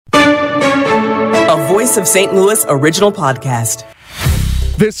a Voice of St. Louis original podcast.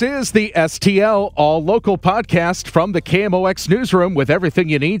 This is the STL All Local podcast from the KMOX newsroom with everything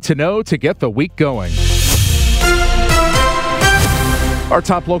you need to know to get the week going. Our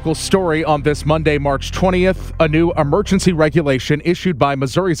top local story on this Monday, March 20th, a new emergency regulation issued by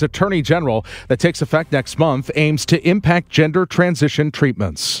Missouri's Attorney General that takes effect next month aims to impact gender transition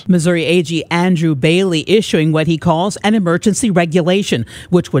treatments. Missouri AG Andrew Bailey issuing what he calls an emergency regulation,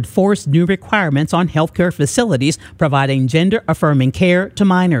 which would force new requirements on healthcare facilities providing gender-affirming care to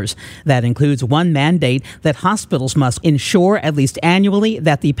minors. That includes one mandate that hospitals must ensure at least annually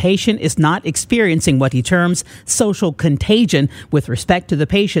that the patient is not experiencing what he terms social contagion with respect to the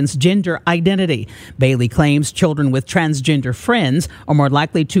patient's gender identity. Bailey claims children with transgender friends are more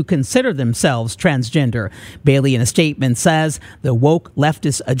likely to consider themselves transgender. Bailey in a statement says the woke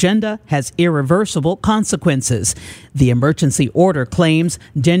leftist agenda has irreversible consequences. The emergency order claims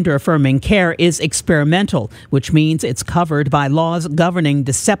gender-affirming care is experimental, which means it's covered by laws governing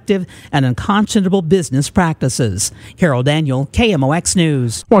deceptive and unconscionable business practices. Carol Daniel, KMOX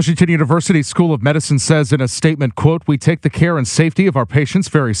News. Washington University School of Medicine says in a statement, quote, "We take the care and safety of our patients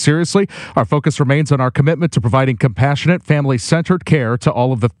very seriously. Our focus remains on our commitment to providing compassionate, family-centered care to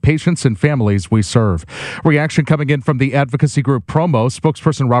all of the patients and families we serve." Reaction coming in from the advocacy group Promo.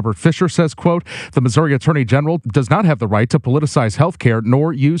 Spokesperson Robert Fisher says, quote, "The Missouri Attorney General does not have the right to politicize health care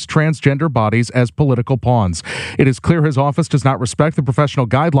nor use transgender bodies as political pawns. It is clear his office does not respect the professional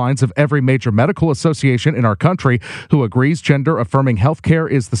guidelines of every major medical association in our country who agrees gender-affirming health care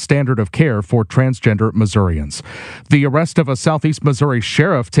is the standard of care for transgender Missourians." The arrest of a Southeast Missouri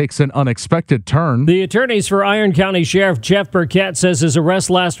sheriff takes an unexpected turn. The attorneys for Iron County Sheriff Jeff Burkett says his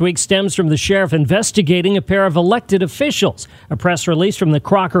arrest last week stems from the sheriff investigating a pair of elected officials. A press release from the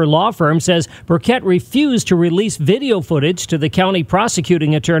Crocker law firm says Burkett refused to release video footage to the county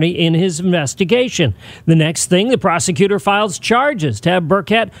prosecuting attorney in his investigation. The next thing, the prosecutor files charges to have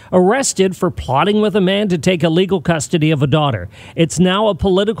Burkett arrested for plotting with a man to take illegal custody of a daughter. It's now a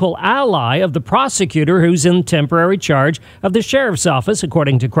political ally of the prosecutor who's in temporary charge of the sheriff's office,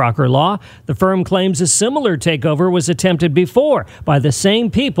 according to Crocker Law. The firm claims a similar takeover was attempted before by the same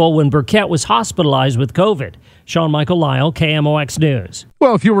people when Burkett was hospitalized with COVID. Sean Michael Lyle, KMOX News.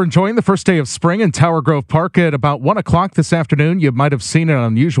 Well, if you were enjoying the first day of spring in Tower Grove Park at about 1 o'clock this afternoon, you might have seen an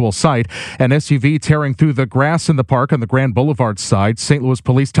unusual sight. An SUV tearing through the grass in the park on the Grand Boulevard side. St. Louis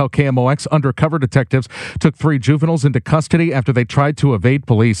police tell KMOX undercover detectives took 3 juveniles into custody after they tried to evade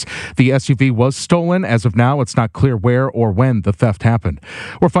police. The SUV was stolen. As of now, it's not clear where or when the theft happened.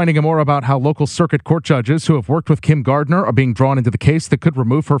 We're finding out more about how local circuit court judges who have worked with Kim Gardner are being drawn into the case that could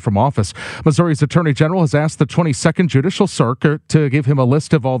remove her from office. Missouri's Attorney General has asked the 22nd Judicial Circuit to give him a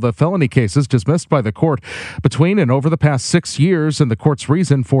list of all the felony cases dismissed by the court between and over the past 6 years and the court's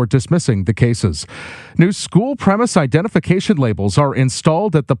reason for dismissing the cases. New school premise identification labels are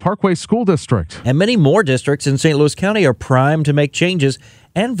installed at the Parkway School District. And many more districts in St. Louis County are primed to make changes.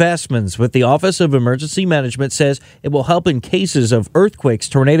 And Vestmans with the Office of Emergency Management says it will help in cases of earthquakes,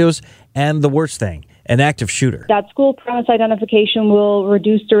 tornadoes, and the worst thing, an active shooter. That school premise identification will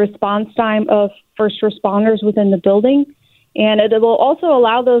reduce the response time of first responders within the building, and it will also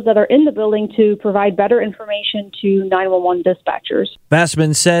allow those that are in the building to provide better information to 911 dispatchers.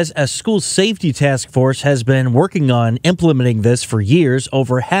 Vestmans says a school safety task force has been working on implementing this for years.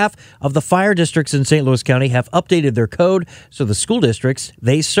 Over half of the fire districts in St. Louis County have updated their code, so the school districts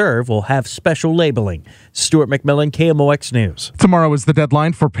they serve will have special labeling. Stuart McMillan, KMOX News. Tomorrow is the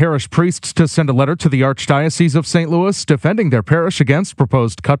deadline for parish priests to send a letter to the Archdiocese of St. Louis defending their parish against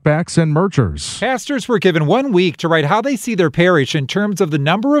proposed cutbacks and mergers. Pastors were given 1 week to write how they see their parish in terms of the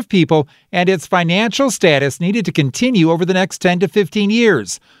number of people and its financial status needed to continue over the next 10 to 15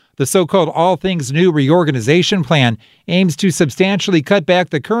 years. The so-called All Things New reorganization plan aims to substantially cut back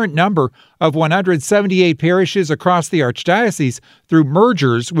the current number of 178 parishes across the Archdiocese through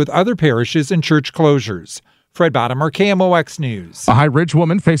mergers with other parishes and church closures. Fred Bottomer, KMOX News. A High Ridge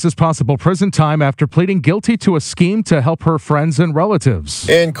woman faces possible prison time after pleading guilty to a scheme to help her friends and relatives.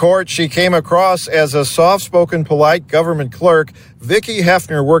 In court, she came across as a soft-spoken, polite government clerk. Vicki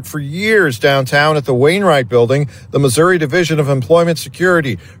Hefner worked for years downtown at the Wainwright Building, the Missouri Division of Employment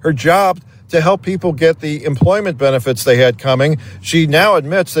Security. Her job to help people get the employment benefits they had coming. She now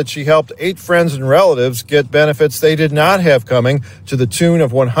admits that she helped 8 friends and relatives get benefits they did not have coming to the tune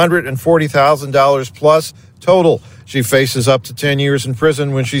of $140,000 plus total. She faces up to 10 years in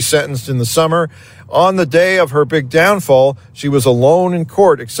prison when she's sentenced in the summer. On the day of her big downfall, she was alone in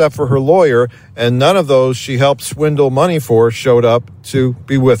court except for her lawyer, and none of those she helped swindle money for showed up to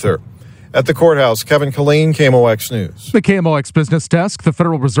be with her. At the courthouse, Kevin Killeen, KMOX News. The KMOX Business Desk. The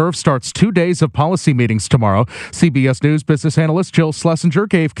Federal Reserve starts 2 days of policy meetings tomorrow. CBS News business analyst Jill Schlesinger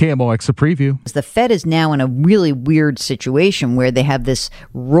gave KMOX a preview. The Fed is now in a really weird situation where they have this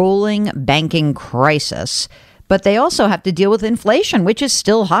rolling banking crisis, but they also have to deal with inflation, which is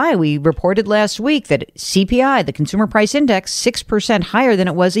still high. We reported last week that CPI, the Consumer Price Index, 6% higher than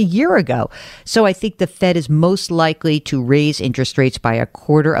it was a year ago. So I think the Fed is most likely to raise interest rates by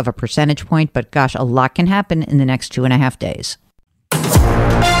 1/4 of a percentage point. But gosh, a lot can happen in the next 2.5 days.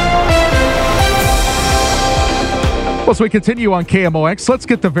 Well, as we continue on KMOX, let's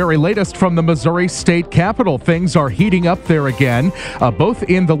get the very latest from the Missouri State Capitol. Things are heating up there again, both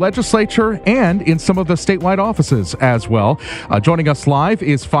in the legislature and in some of the statewide offices as well. Joining us live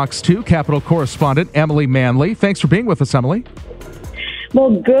is Fox 2 Capitol correspondent Emily Manley. Thanks for being with us, Emily.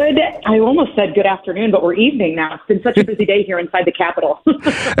 Well, I almost said good afternoon, but we're evening now. It's been such a busy day here inside the Capitol.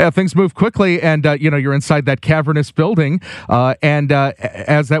 Things move quickly, and you're inside that cavernous building.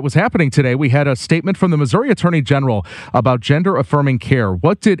 As that was happening today, we had a statement from the Missouri Attorney General about gender-affirming care.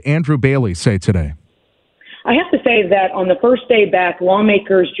 What did Andrew Bailey say today? I have to say that on the first day back,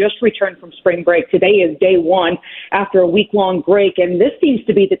 lawmakers just returned from spring break. Today is day one after a week-long break, and this seems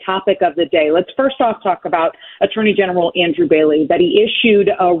to be the topic of the day. Let's first off talk about Attorney General Andrew Bailey, that he issued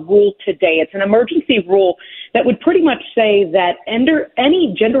a rule today. It's an emergency rule that would pretty much say that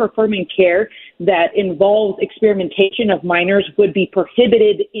any gender-affirming care that involves experimentation of minors would be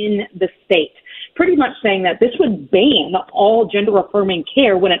prohibited in the state. Pretty much saying that this would ban all gender-affirming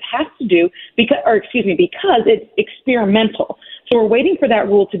care when it has to do because it's experimental. So we're waiting for that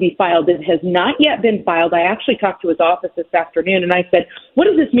rule to be filed. It has not yet been filed. I actually talked to his office this afternoon, and I said, what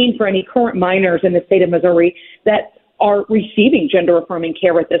does this mean for any current minors in the state of Missouri that are receiving gender-affirming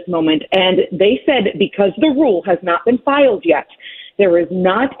care at this moment? And they said because the rule has not been filed yet, there is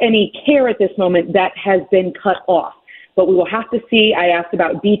not any care at this moment that has been cut off. But we will have to see. I asked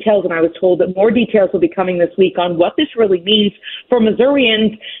about details, and I was told that more details will be coming this week on what this really means for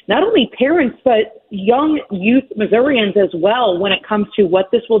Missourians, not only parents, but young youth Missourians as well, when it comes to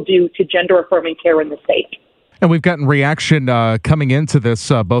what this will do to gender-affirming care in the state. And we've gotten reaction coming into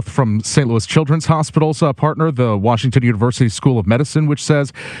this, both from St. Louis Children's Hospital's partner, the Washington University School of Medicine, which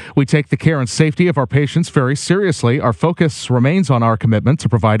says, we take the care and safety of our patients very seriously. Our focus remains on our commitment to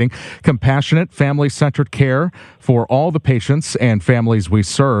providing compassionate, family-centered care for all the patients and families we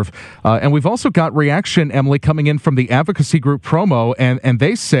serve. And we've also got reaction, Emily, coming in from the advocacy group Promo, and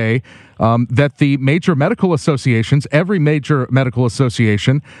they say that the major medical associations, every major medical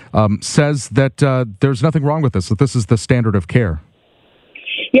association, says that there's nothing wrong with this, that this is the standard of care.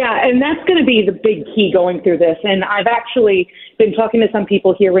 Yeah, and that's going to be the big key going through this. And I've actually been talking to some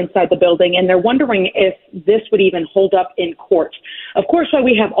people here inside the building, and they're wondering if this would even hold up in court. Of course, while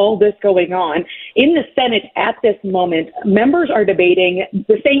we have all this going on, in the Senate at this moment, members are debating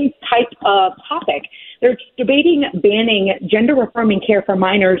the same type of topic. They're debating banning gender-affirming care for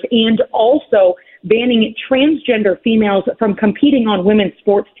minors and also banning transgender females from competing on women's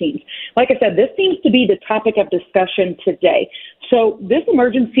sports teams. Like I said, this seems to be the topic of discussion today. So this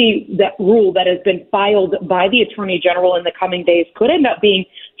emergency rule that has been filed by the Attorney General in the coming days could end up being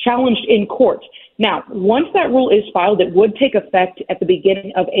challenged in court. Now, once that rule is filed, it would take effect at the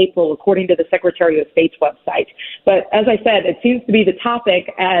beginning of April, according to the Secretary of State's website. But as I said, it seems to be the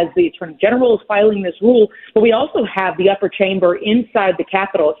topic as the Attorney General is filing this rule. But we also have the upper chamber inside the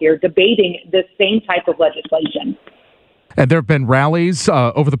Capitol here debating this same type of legislation. And there have been rallies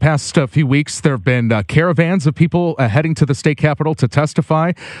over the past few weeks. There have been caravans of people heading to the state capitol to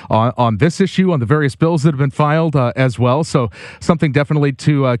testify on this issue, on the various bills that have been filed as well. So something definitely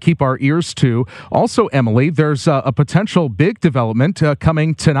to keep our ears to. Also, Emily, there's a potential big development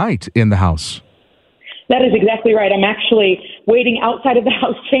coming tonight in the House. That is exactly right. I'm actually waiting outside of the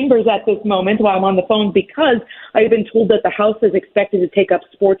House chambers at this moment while I'm on the phone because I've been told that the House is expected to take up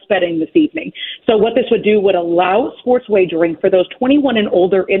sports betting this evening. So what this would do would allow sports wagering for those 21 and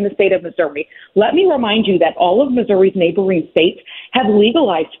older in the state of Missouri. Let me remind you that all of Missouri's neighboring states have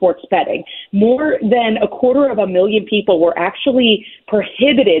legalized sports betting. More than 250,000 people were actually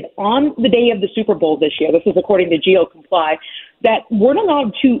prohibited on the day of the Super Bowl this year. This is according to GeoComply. That weren't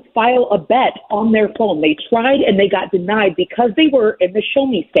allowed to file a bet on their phone. They tried and they got denied because they were in the show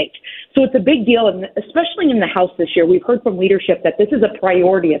me state. So it's a big deal, and especially in the House this year, we've heard from leadership that this is a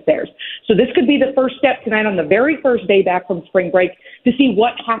priority of theirs. So this could be the first step tonight on the very first day back from spring break to see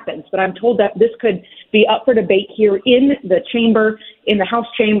what happens. But I'm told that this could be up for debate here in the chamber, in the House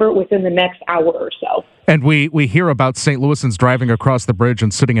chamber, within the next hour or so. And we hear about St. Louisans driving across the bridge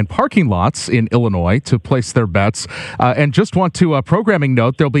and sitting in parking lots in Illinois to place their bets. And just want to programming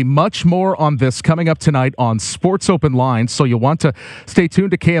note, there'll be much more on this coming up tonight on Sports Open Line. So you'll want to stay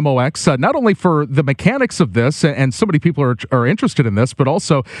tuned to KMOX, not only for the mechanics of this, and so many people are interested in this, but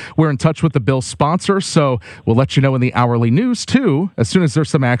also we're in touch with the bill's sponsor. So we'll let you know in the hourly news, too, as soon as there's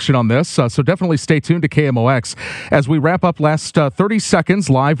some action on this. So definitely stay tuned to KMOX. As we wrap up last 30 seconds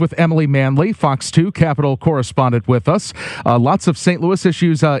live with Emily Manley, Fox 2 Capital correspondent with us. Lots of St. Louis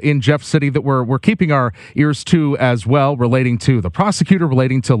issues in Jeff City that we're keeping our ears to as well, relating to the prosecutor,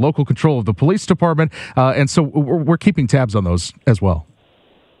 relating to local control of the police department. And so we're keeping tabs on those as well.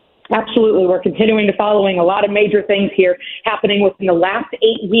 Absolutely. We're continuing to following a lot of major things here happening within the last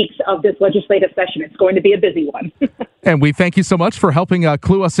 8 weeks of this legislative session. It's going to be a busy one. And we thank you so much for helping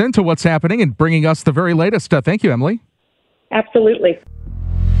clue us into what's happening and bringing us the very latest. Thank you, Emily. Absolutely.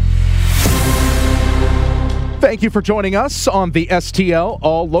 Thank you for joining us on the STL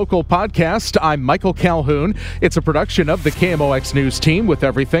All Local podcast. I'm Michael Calhoun. It's a production of the KMOX News team with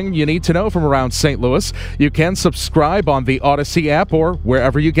everything you need to know from around St. Louis. You can subscribe on the Odyssey app or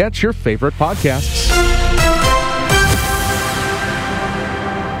wherever you get your favorite podcasts.